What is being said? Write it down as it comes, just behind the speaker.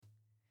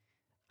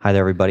Hi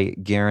there, everybody.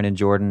 Garen and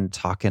Jordan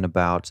talking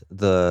about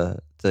the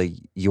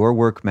Your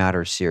Work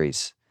Matters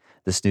series,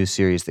 this new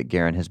series that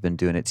Garen has been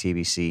doing at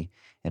TBC,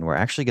 and we're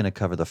actually going to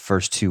cover the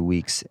first 2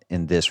 weeks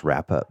in this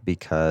wrap up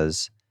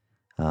because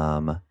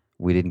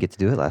we didn't get to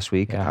do it last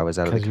week. Yeah, I was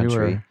out of the because you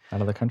country. were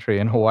out of the country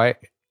in Hawaii.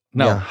 Yeah,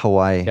 No,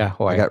 Hawaii. yeah, I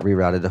Hawaii. got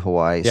rerouted to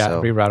Hawaii, Yeah,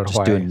 so rerouted just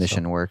Hawaii. doing So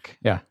mission work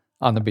yeah,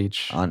 on the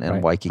beach, on in right? On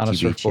a Waikiki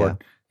Beach. Yeah.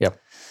 surfboard. Yep.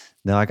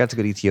 No, I got to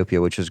go to Ethiopia,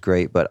 which was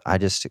great, but I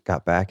just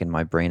got back and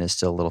my brain is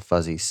still a little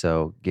fuzzy.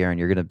 So, Garen,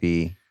 you're going to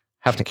be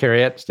Have to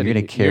carry it. you're going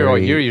to You're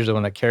carry usually the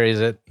one that carries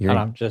it, You're and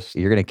I'm just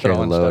you're gonna carry the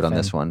throwing load stuff on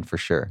this in. one for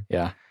sure.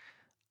 Yeah.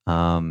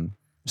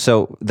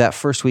 So that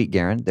first week,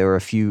 Garen, there were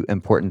a few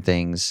important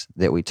things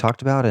that we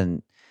talked about,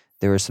 and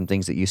there were some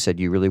things that you said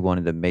you really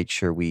wanted to make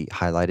sure we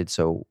highlighted.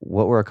 So,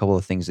 what were a couple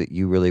of things that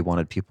you really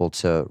wanted people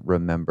to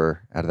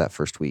remember out of that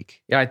first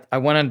week? Yeah, I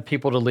wanted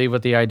people to leave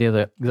with the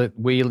idea that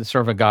we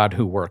serve a God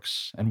who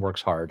works and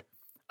works hard.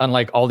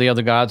 Unlike all the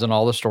other gods and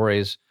all the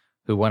stories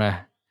who want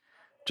to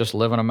just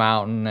live on a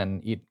mountain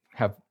and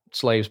have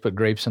slaves put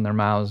grapes in their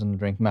mouths and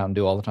drink Mountain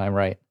Dew all the time,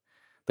 right?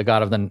 The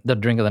God of the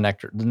drink of the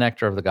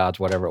nectar of the gods,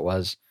 whatever it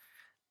was,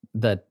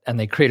 and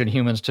they created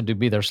humans to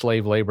be their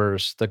slave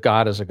laborers. The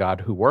God is a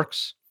God who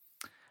works,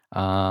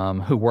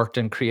 who worked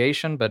in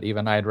creation. But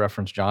even I had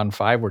referenced John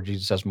 5, where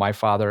Jesus says, "My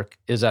Father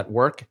is at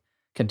work,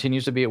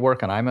 continues to be at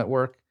work, and I'm at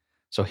work."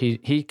 So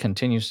he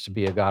continues to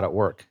be a God at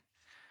work.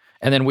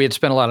 And then we had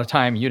spent a lot of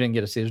time. You didn't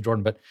get to see this,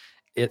 Jordan, but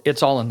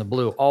it's all in the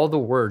blue. All the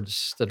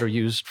words that are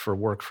used for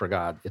work for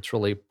God. It's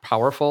really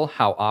powerful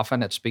how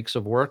often it speaks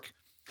of work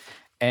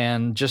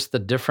and just the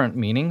different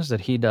meanings that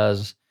he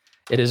does.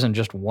 It isn't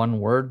just one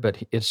word,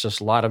 but it's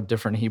just a lot of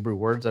different Hebrew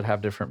words that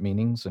have different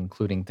meanings,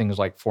 including things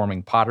like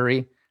forming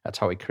pottery. That's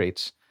how he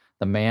creates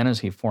the man, as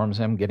he forms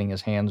him, getting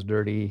his hands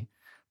dirty.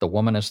 The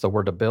woman is the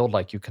word to build,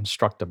 like you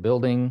construct a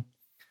building.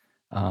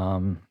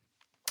 And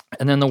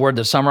then the word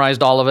that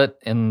summarized all of it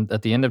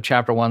at the end of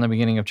chapter 1, the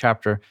beginning of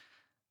chapter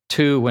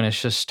 2, when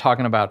it's just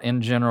talking about,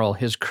 in general,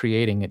 his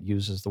creating, it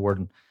uses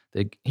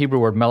the Hebrew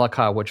word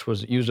melakah, which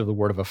was used of the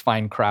word of a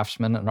fine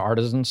craftsman, an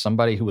artisan,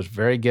 somebody who was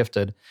very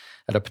gifted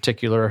at a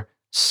particular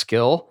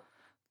skill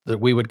that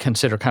we would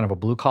consider kind of a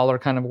blue-collar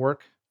kind of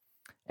work.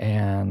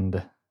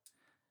 And,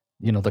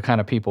 the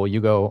kind of people you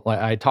go, like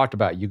I talked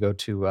about, you go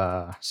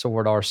to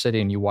Silver Dollar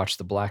City and you watch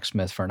the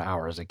blacksmith for an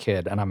hour as a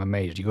kid, and I'm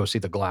amazed. You go see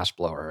the glass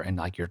blower, and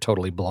like you're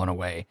totally blown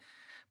away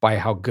by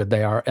how good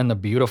they are and the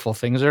beautiful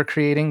things they're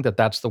creating.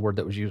 That's the word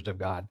that was used of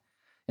God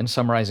in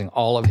summarizing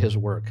all of his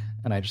work.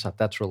 And I just thought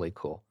that's really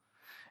cool.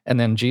 And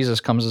then Jesus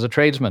comes as a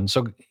tradesman.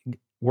 So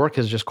work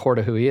is just core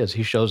to who he is.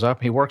 He shows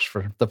up, he works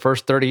for the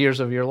first 30 years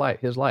of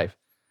his life.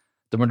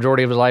 The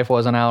majority of his life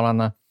wasn't out on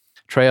the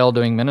trail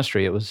doing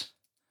ministry. It was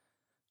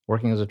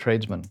working as a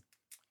tradesman.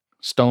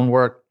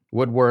 Stonework,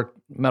 woodwork,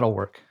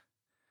 metalwork.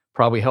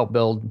 Probably helped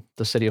build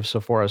the city of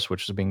Sepphoris,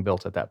 which was being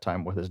built at that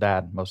time with his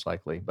dad, most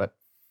likely. But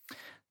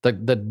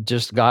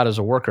just God is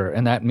a worker,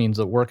 and that means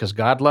that work is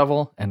God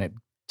level, and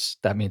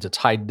that means it's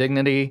high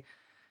dignity,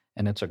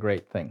 and it's a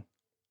great thing.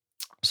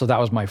 So that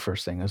was my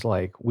first thing, is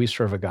like, we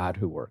serve a God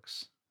who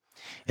works.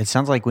 It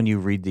sounds like when you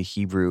read the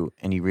Hebrew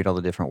and you read all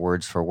the different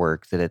words for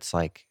work, that it's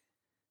like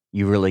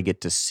you really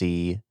get to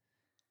see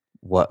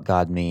what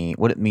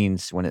it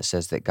means when it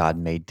says that God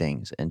made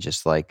things, and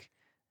just like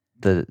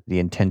the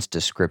intense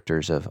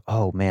descriptors of,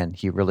 oh man,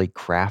 he really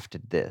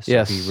crafted this.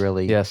 Yes. He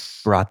really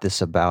brought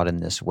this about in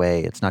this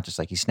way. It's not just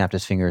like he snapped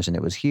his fingers and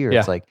it was here. Yeah,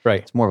 it's like,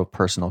 right. It's more of a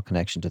personal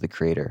connection to the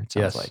creator, it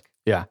sounds like.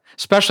 Yeah.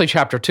 Especially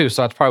chapter 2.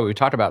 So that's probably what we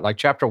talked about. Like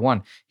chapter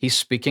 1, he's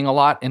speaking a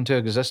lot into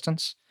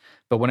existence.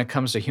 But when it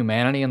comes to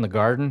humanity in the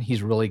garden,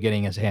 he's really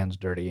getting his hands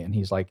dirty. And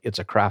he's like, it's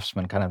a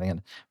craftsman kind of thing,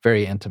 and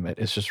very intimate.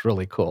 It's just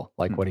really cool,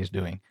 like what he's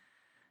doing.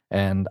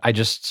 And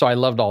I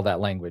loved all that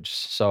language.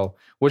 So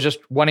we're just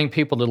wanting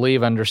people to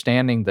leave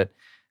understanding that,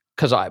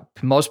 because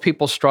most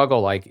people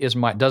struggle, like,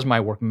 does my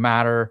work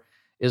matter?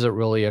 Is it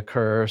really a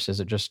curse? Is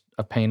it just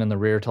a pain in the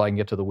rear till I can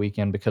get to the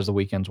weekend? Because the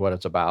weekend's what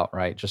it's about,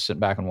 right? Just sitting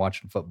back and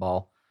watching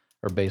football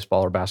or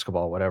baseball or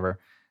basketball, whatever.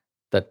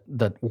 That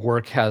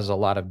work has a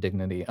lot of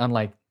dignity.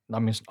 Unlike,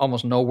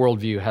 almost no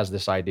worldview has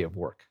this idea of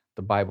work.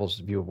 The Bible's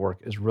view of work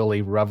is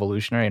really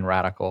revolutionary and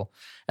radical.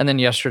 And then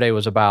yesterday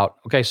was about,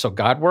 okay, so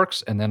God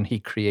works, and then he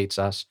creates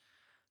us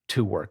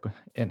to work,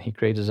 and he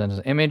creates us in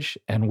his image,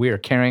 and we are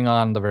carrying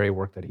on the very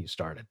work that he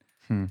started.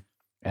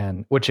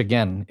 And which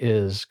again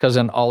is, because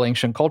in all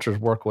ancient cultures,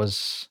 work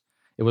was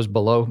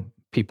below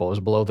people, it was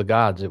below the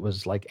gods. It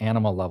was like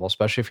animal level,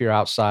 especially if you're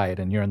outside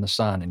and you're in the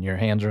sun and your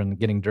hands are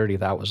getting dirty.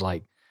 That was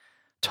like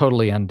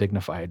totally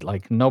undignified.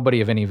 Like nobody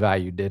of any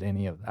value did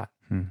any of that.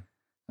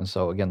 And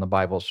so again, the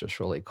Bible's just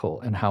really cool,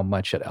 and how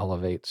much it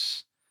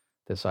elevates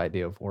this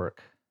idea of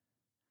work.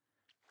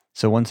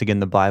 So once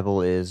again, the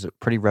Bible is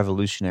pretty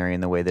revolutionary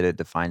in the way that it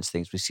defines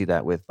things. We see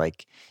that with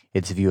like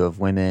its view of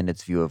women,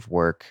 its view of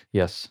work,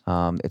 Yes.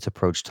 Its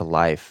approach to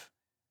life,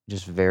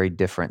 just very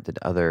different than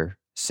other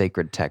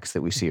sacred texts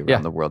that we see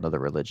around the world and other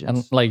religions.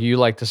 And like you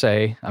like to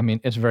say,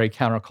 it's very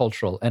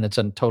countercultural, and it's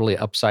a totally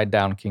upside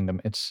down kingdom.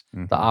 It's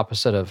the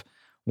opposite of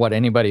what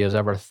anybody has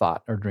ever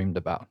thought or dreamed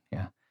about.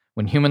 Yeah.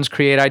 When humans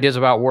create ideas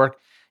about work,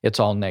 it's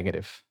all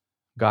negative.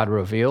 God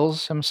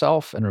reveals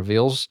himself and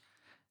reveals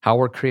how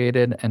we're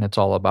created, and it's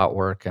all about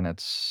work, and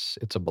it's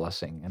a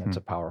blessing, and it's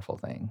a powerful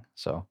thing.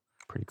 So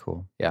Pretty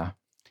cool. yeah.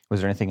 Was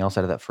there anything else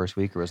out of that first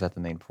week, or was that the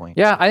main point?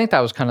 Yeah, I think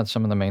that was kind of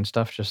some of the main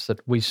stuff, just that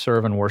we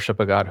serve and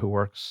worship a God who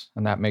works,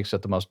 and that makes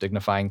it the most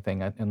dignifying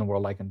thing in the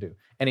world I can do.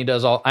 And he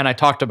does all, and I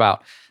talked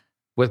about,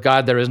 with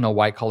God, there is no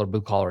white collar,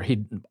 blue collar.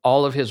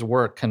 All of his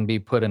work can be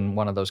put in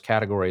one of those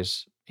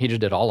categories. He just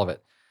did all of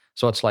it.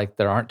 So it's like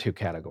there aren't two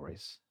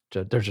categories.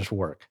 There's just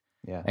work.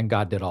 Yeah. And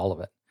God did all of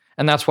it.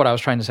 And that's what I was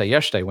trying to say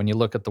yesterday. When you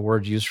look at the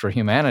words used for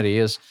humanity,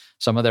 is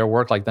some of their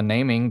work, like the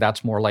naming,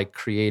 that's more like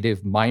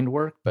creative mind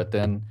work. But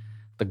then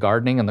the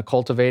gardening and the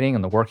cultivating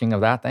and the working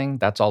of that thing,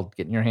 that's all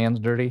getting your hands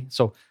dirty.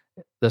 So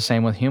the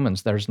same with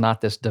humans. There's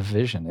not this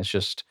division. It's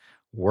just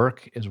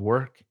work is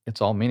work.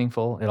 It's all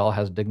meaningful. It all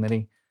has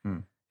dignity.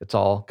 It's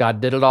all,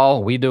 God did it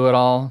all. We do it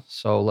all.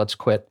 So let's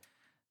quit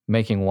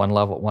making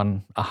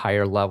one a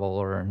higher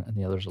level and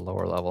the other's a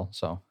lower level.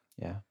 So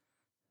yeah,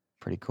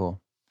 pretty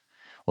cool.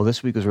 Well,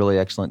 this week was really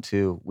excellent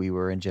too. We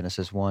were in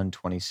Genesis 1,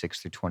 26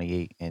 through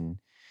 28, and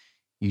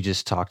you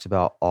just talked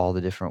about all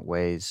the different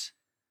ways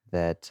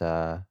that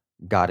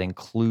God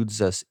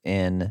includes us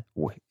in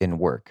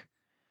work,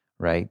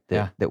 right?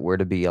 That we're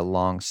to be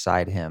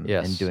alongside him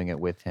and doing it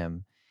with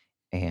him,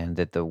 and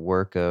that the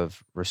work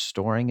of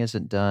restoring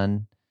isn't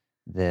done,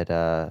 that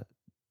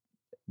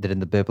in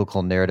the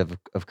biblical narrative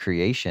of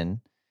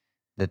creation,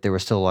 that there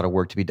was still a lot of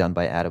work to be done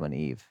by Adam and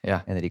Eve.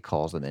 Yeah. And that he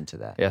calls them into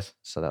that. Yes.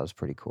 So that was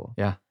pretty cool.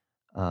 Yeah.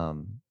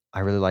 I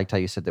really liked how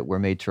you said that we're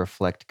made to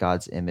reflect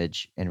God's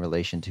image in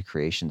relation to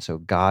creation. So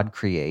God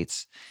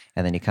creates,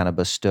 and then he kind of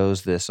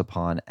bestows this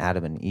upon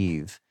Adam and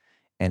Eve,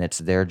 and it's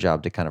their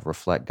job to kind of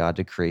reflect God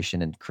to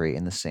creation and create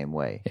in the same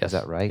way. Yes. Is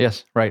that right?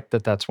 Yes, right.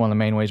 That's one of the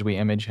main ways we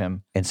image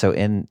him. And so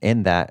in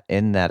that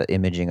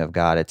imaging of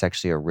God, it's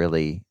actually a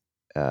really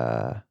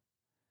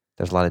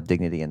there's a lot of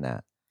dignity in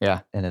that. Yeah.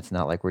 And it's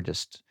not like we're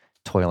just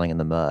toiling in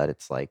the mud.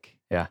 It's like,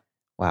 yeah,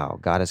 wow,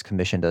 God has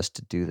commissioned us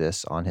to do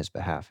this on his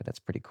behalf, and that's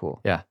pretty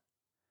cool. Yeah.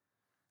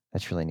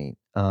 That's really neat.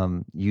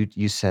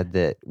 You said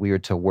that we were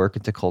to work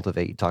and to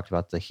cultivate. You talked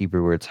about the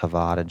Hebrew words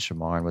havad and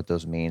shamar and what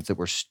those means, that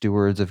we're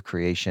stewards of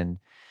creation.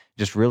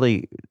 Just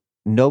really,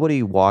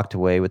 nobody walked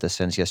away with a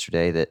sense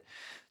yesterday that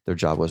their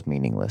job was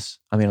meaningless.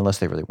 I mean, unless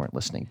they really weren't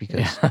listening,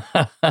 because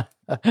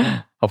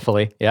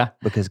hopefully, yeah,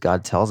 because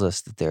God tells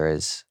us that there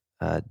is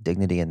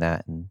dignity in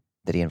that, and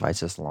that he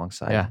invites us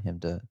alongside him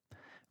to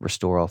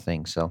restore all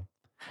things. So,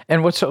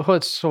 and what's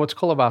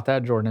cool about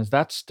that, Jordan, is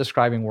that's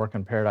describing work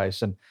in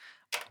paradise. And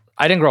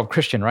I didn't grow up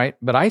Christian, right?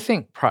 But I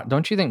think,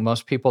 don't you think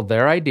most people,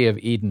 their idea of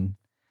Eden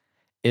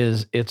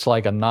is it's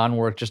like a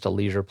non-work, just a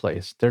leisure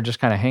place. They're just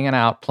kind of hanging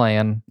out,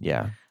 playing,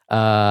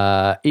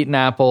 eating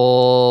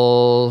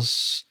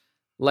apples,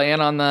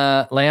 laying on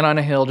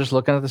a hill, just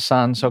looking at the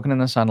sun, soaking in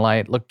the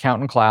sunlight,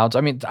 counting clouds.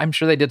 I mean, I'm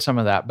sure they did some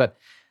of that, but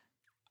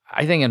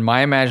I think in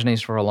my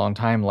imagination for a long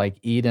time, like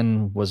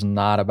Eden was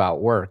not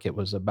about work. It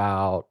was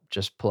about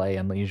just play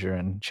and leisure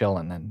and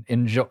chilling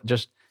and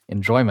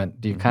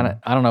enjoyment. Do you kind of,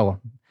 I don't know,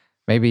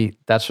 maybe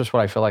that's just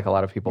what I feel like a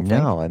lot of people think.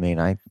 No, I mean,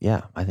 I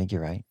think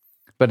you're right.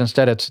 But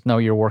instead it's, no,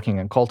 you're working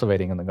and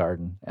cultivating in the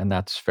garden, and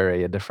that's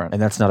very different.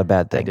 And that's not a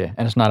bad thing. Idea.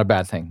 And it's not a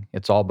bad thing.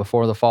 It's all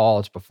before the fall.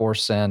 It's before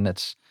sin.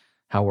 It's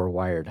how we're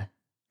wired.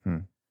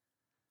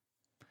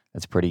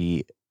 That's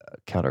pretty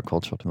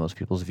countercultural to most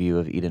people's view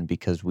of Eden,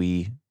 because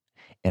we,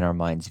 in our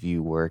minds,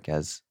 view work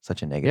as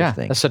such a negative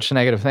thing. Yeah, that's such a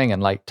negative thing.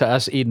 And like to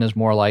us, Eden is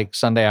more like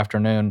Sunday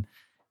afternoon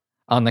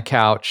on the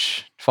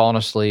couch, falling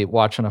asleep,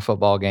 watching a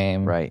football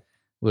game. Right.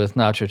 With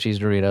nacho cheese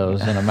Doritos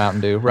and a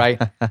Mountain Dew, right?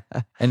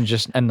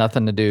 and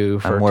nothing to do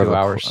for 2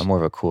 hours. I'm more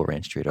of a Cool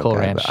Ranch Dorito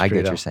guy, but I get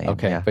what you're saying.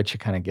 Okay, but you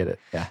kind of get it.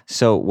 Yeah.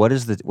 So what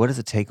is the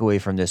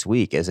takeaway from this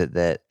week? Is it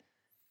that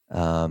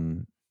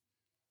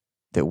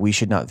that we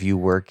should not view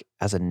work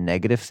as a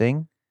negative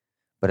thing,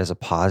 but as a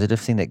positive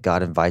thing that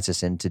God invites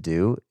us in to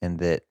do, and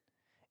that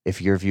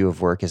if your view of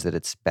work is that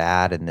it's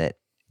bad and that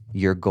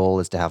your goal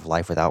is to have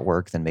life without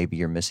work, then maybe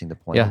you're missing the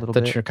point a little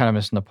bit. Yeah, that you're kind of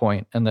missing the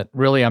point, and that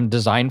really I'm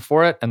designed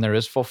for it, and there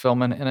is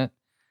fulfillment in it.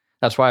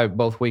 That's why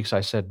both weeks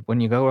I said,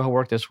 when you go to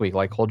work this week,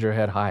 like hold your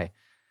head high.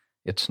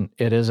 It's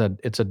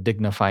a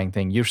dignifying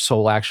thing. Your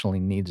soul actually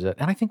needs it,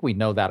 and I think we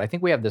know that. I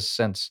think we have this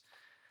sense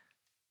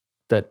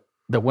that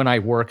when I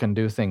work and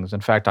do things,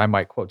 in fact, I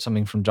might quote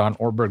something from John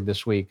Ortberg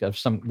this week of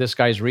this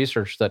guy's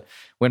research, that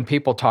when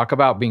people talk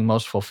about being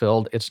most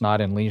fulfilled, it's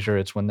not in leisure,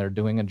 it's when they're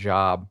doing a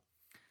job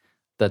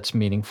that's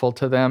meaningful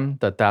to them,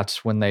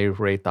 that's when they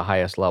rate the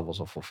highest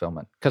levels of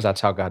fulfillment, because that's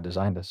how God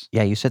designed us.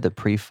 Yeah, you said that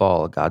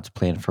pre-fall, God's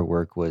plan for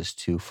work was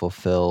to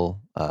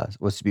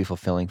be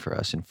fulfilling for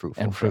us and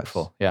fruitful. And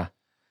fruitful, yeah.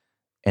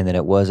 And then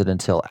it wasn't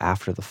until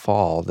after the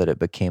fall that it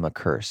became a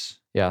curse.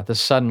 Yeah,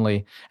 this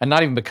suddenly, and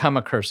not even become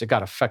a curse, it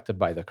got affected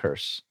by the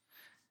curse.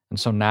 And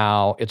so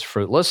now it's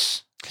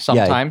fruitless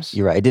sometimes. Yeah,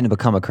 you're right. It didn't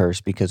become a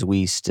curse because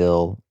we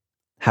still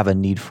have a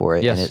need for it,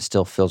 and Yes. it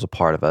still feels a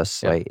part of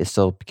us. Yeah. Like it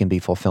still can be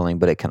fulfilling,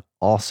 but it can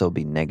also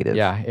be negative.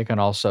 Yeah, it can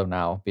also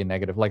now be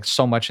negative. Like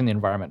so much in the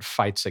environment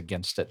fights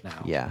against it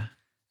now. Yeah.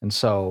 And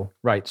so,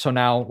 right. So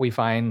now we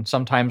find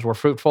sometimes we're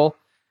fruitful.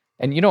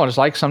 And you know what it's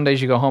like? Some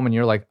days you go home and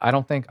you're like, I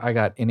don't think I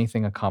got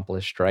anything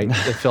accomplished, right?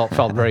 It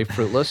felt very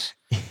fruitless.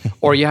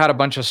 Or you had a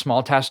bunch of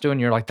small tasks to do and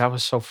you're like, that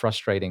was so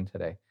frustrating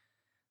today.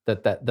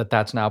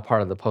 That's now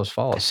part of the post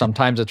fall.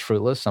 Sometimes it's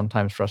fruitless,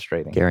 sometimes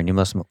frustrating. Garen, you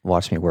must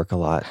watch me work a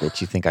lot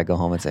that you think I go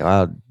home and say,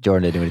 "Well,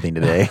 Jordan didn't do anything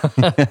today."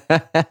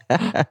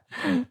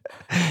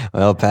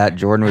 Well, Pat,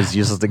 Jordan was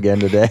useless again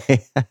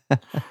today.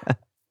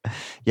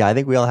 Yeah, I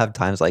think we all have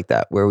times like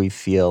that where we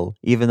feel,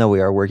 even though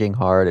we are working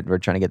hard and we're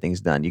trying to get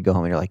things done, you go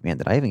home and you're like, "Man,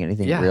 did I even get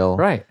anything real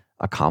right.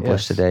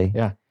 accomplished Yes. today?"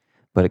 Yeah.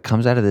 But it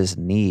comes out of this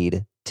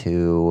need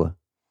to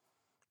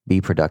be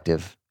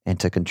productive and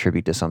to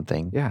contribute to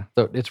something. Yeah.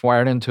 So it's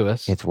wired into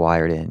us. It's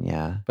wired in,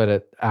 yeah.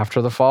 But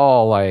after the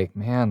fall, like,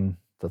 man,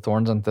 the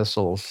thorns and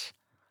thistles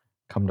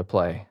come to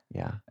play.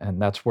 Yeah.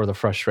 And that's where the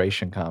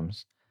frustration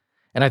comes.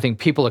 And I think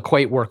people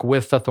equate work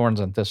with the thorns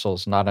and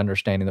thistles, not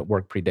understanding that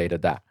work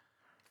predated that.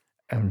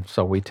 And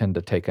so we tend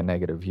to take a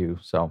negative view.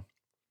 So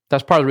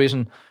that's part of the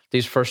reason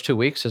these first 2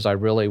 weeks is I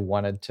really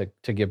wanted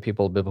to give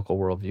people a biblical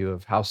worldview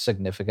of how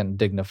significant,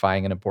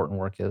 dignifying, and important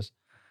work is,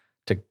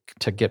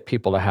 to get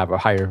people to have a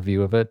higher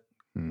view of it,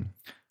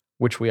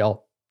 which I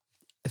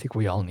think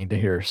we all need to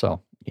hear.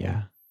 So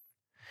yeah.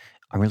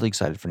 I'm really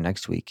excited for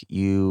next week.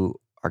 You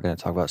are going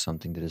to talk about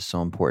something that is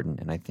so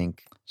important, and I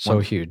think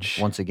huge.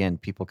 Once again,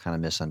 people kind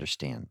of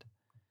misunderstand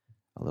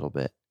a little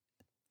bit,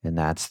 and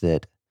that's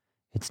that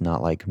it's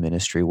not like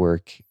ministry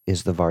work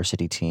is the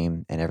varsity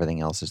team and everything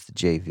else is the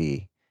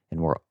JV, and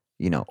we're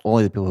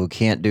only the people who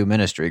can't do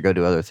ministry go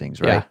do other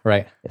things, right? Yeah,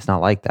 right. It's not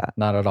like that.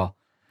 Not at all.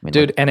 I mean,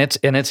 dude, and it's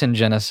in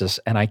Genesis,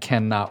 and I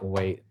cannot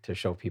wait to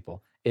show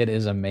people. It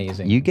is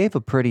amazing. You gave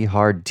a pretty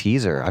hard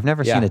teaser. I've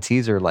never seen a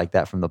teaser like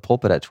that from the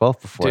pulpit at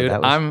 12 before. Dude,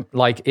 I'm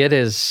like, it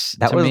is.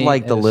 That was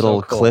like the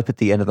little clip at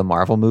the end of the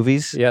Marvel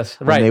movies. Yes,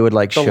 when right. they would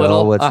like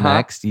show what's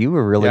next. You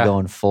were really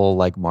going full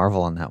like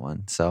Marvel on that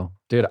one. So,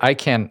 dude, I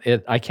can't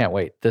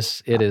wait.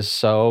 It is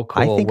so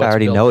cool. I think I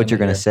already know what you're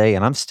going to say,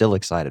 and I'm still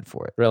excited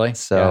for it. Really?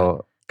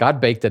 So God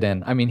baked it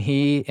in. I mean,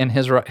 He in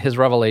His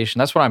revelation.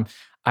 That's what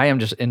I am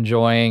just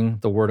enjoying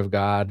the Word of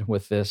God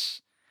with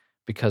this,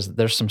 because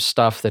there's some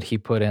stuff that He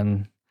put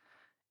in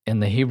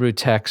the Hebrew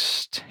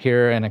text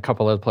here and a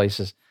couple other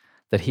places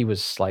that He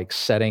was like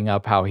setting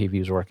up how He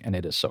views work, and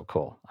it is so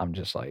cool. I'm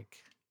just like,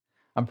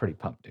 I'm pretty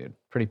pumped, dude.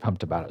 Pretty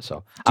pumped about it.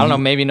 So I don't know,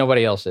 maybe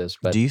nobody else is,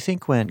 but do you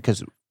think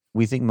because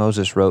we think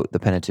Moses wrote the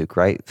Pentateuch,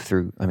 right?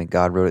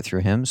 God wrote it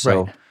through him.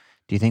 So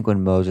do you think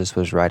when Moses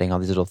was writing all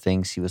these little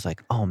things, he was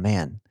like, "Oh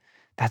man,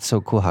 that's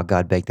so cool how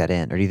God baked that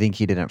in"? Or do you think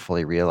he didn't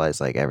fully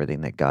realize like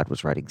everything that God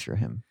was writing through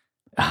him?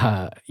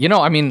 I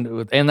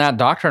mean, in that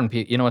doctrine,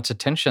 it's a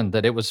tension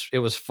that it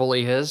was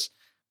fully His,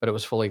 but it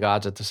was fully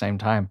God's at the same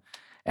time.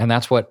 And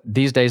that's what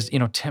these days,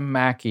 Tim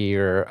Mackey,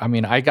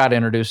 I got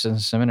introduced in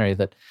seminary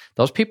that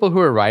those people who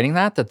were writing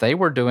that they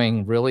were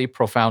doing really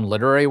profound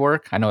literary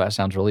work. I know that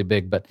sounds really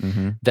big, but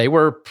they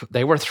were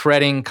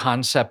threading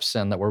concepts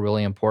in that were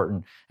really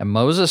important. And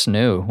Moses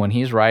knew when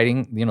he's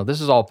writing, this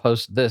is all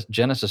post this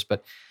Genesis,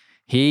 but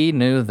he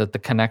knew that the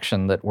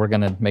connection that we're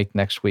going to make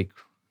next week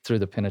through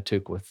the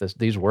Pentateuch with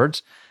these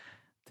words,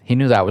 he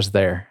knew that was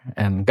there,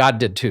 and God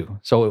did too.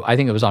 So I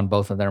think it was on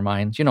both of their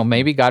minds.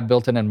 Maybe God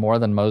built it in more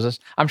than Moses.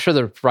 I'm sure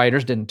the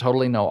writers didn't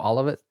totally know all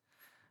of it,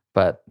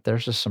 but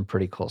there's just some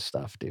pretty cool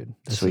stuff, dude.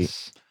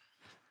 Sweet.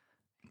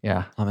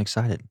 Yeah. I'm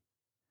excited.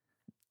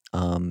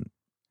 Kind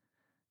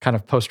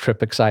of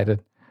post-trip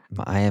excited.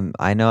 I am.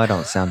 I know I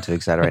don't sound too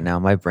excited right now.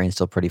 My brain's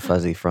still pretty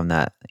fuzzy from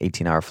that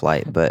 18-hour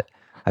flight, but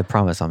I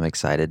promise I'm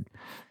excited.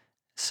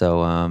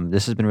 So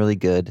this has been really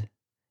good,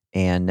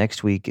 and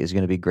next week is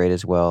going to be great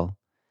as well.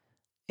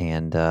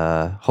 And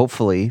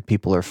hopefully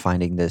people are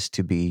finding this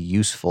to be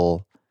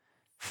useful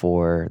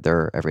for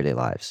their everyday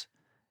lives.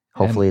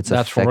 Hopefully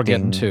that's what we're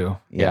getting to.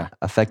 Yeah.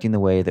 Affecting the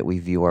way that we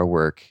view our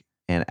work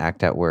and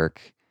act at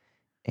work,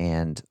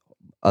 and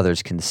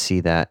others can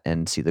see that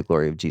and see the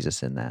glory of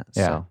Jesus in that.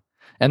 Yeah. So.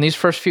 And these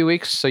first few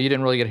weeks, so you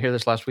didn't really get to hear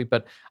this last week,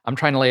 but I'm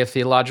trying to lay a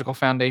theological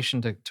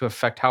foundation to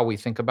affect how we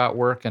think about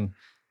work and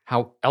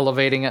how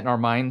elevating it in our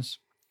minds.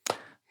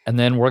 And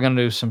then we're going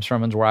to do some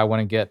sermons where I want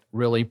to get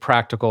really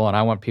practical, and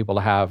I want people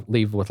to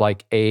leave with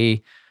like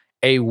a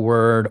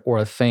word or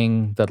a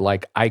thing that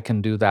like I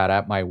can do that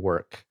at my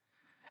work,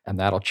 and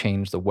that'll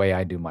change the way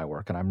I do my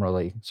work. And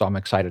I'm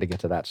excited to get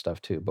to that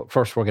stuff too. But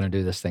first, we're going to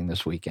do this thing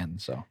this weekend.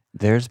 So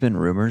there's been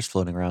rumors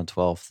floating around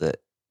 12th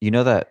that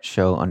that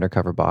show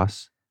Undercover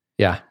Boss.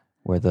 Yeah,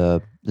 where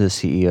the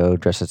CEO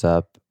dresses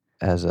up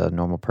as a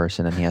normal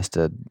person and he has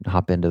to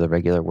hop into the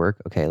regular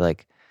work. Okay,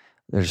 like.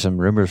 There's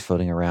some rumors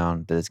floating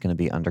around that it's going to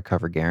be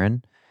Undercover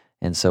Garen.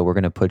 And so we're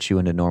going to put you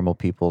into normal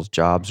people's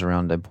jobs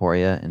around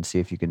Emporia and see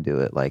if you can do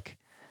it, like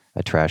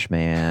a trash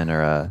man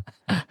or a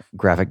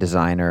graphic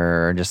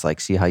designer, or just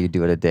like see how you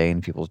do it a day in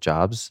people's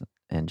jobs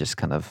and just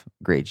kind of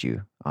grade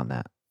you on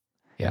that.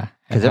 Yeah.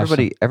 Because and have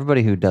some-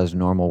 everybody who does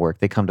normal work,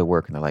 they come to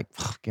work and they're like,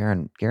 "Ugh,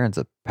 Garen's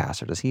a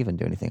pastor. Does he even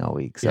do anything all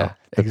week?" So Yeah,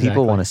 the people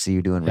exactly. want to see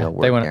you doing yeah, real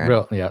work, they want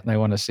Garen. they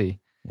want to see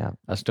Yeah.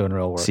 us doing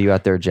real work. See you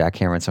out there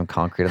jackhammering some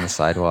concrete on the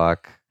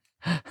sidewalk.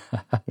 Yeah,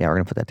 we're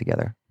gonna put that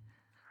together.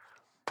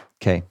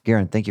 Okay,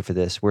 Garen, thank you for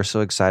this. We're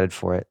so excited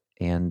for it,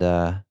 and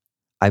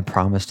I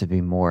promise to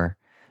be more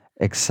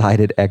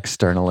excited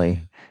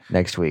externally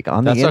next week.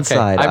 On That's the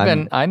inside,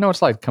 okay. I know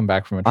it's like to come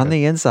back from a trip. on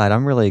the inside,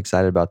 I'm really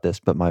excited about this,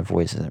 but my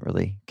voice isn't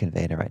really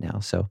conveying it right now.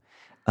 So,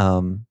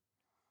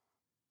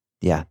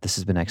 yeah, this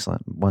has been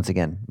excellent. Once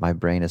again, my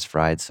brain is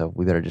fried, so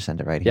we better just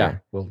end it right yeah,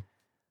 here. we'll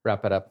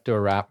wrap it up. Do a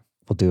wrap.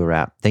 We'll do a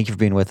wrap. Thank you for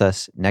being with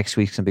us. Next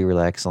week's gonna be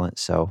really excellent.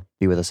 So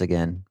be with us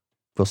again.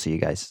 We'll see you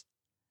guys.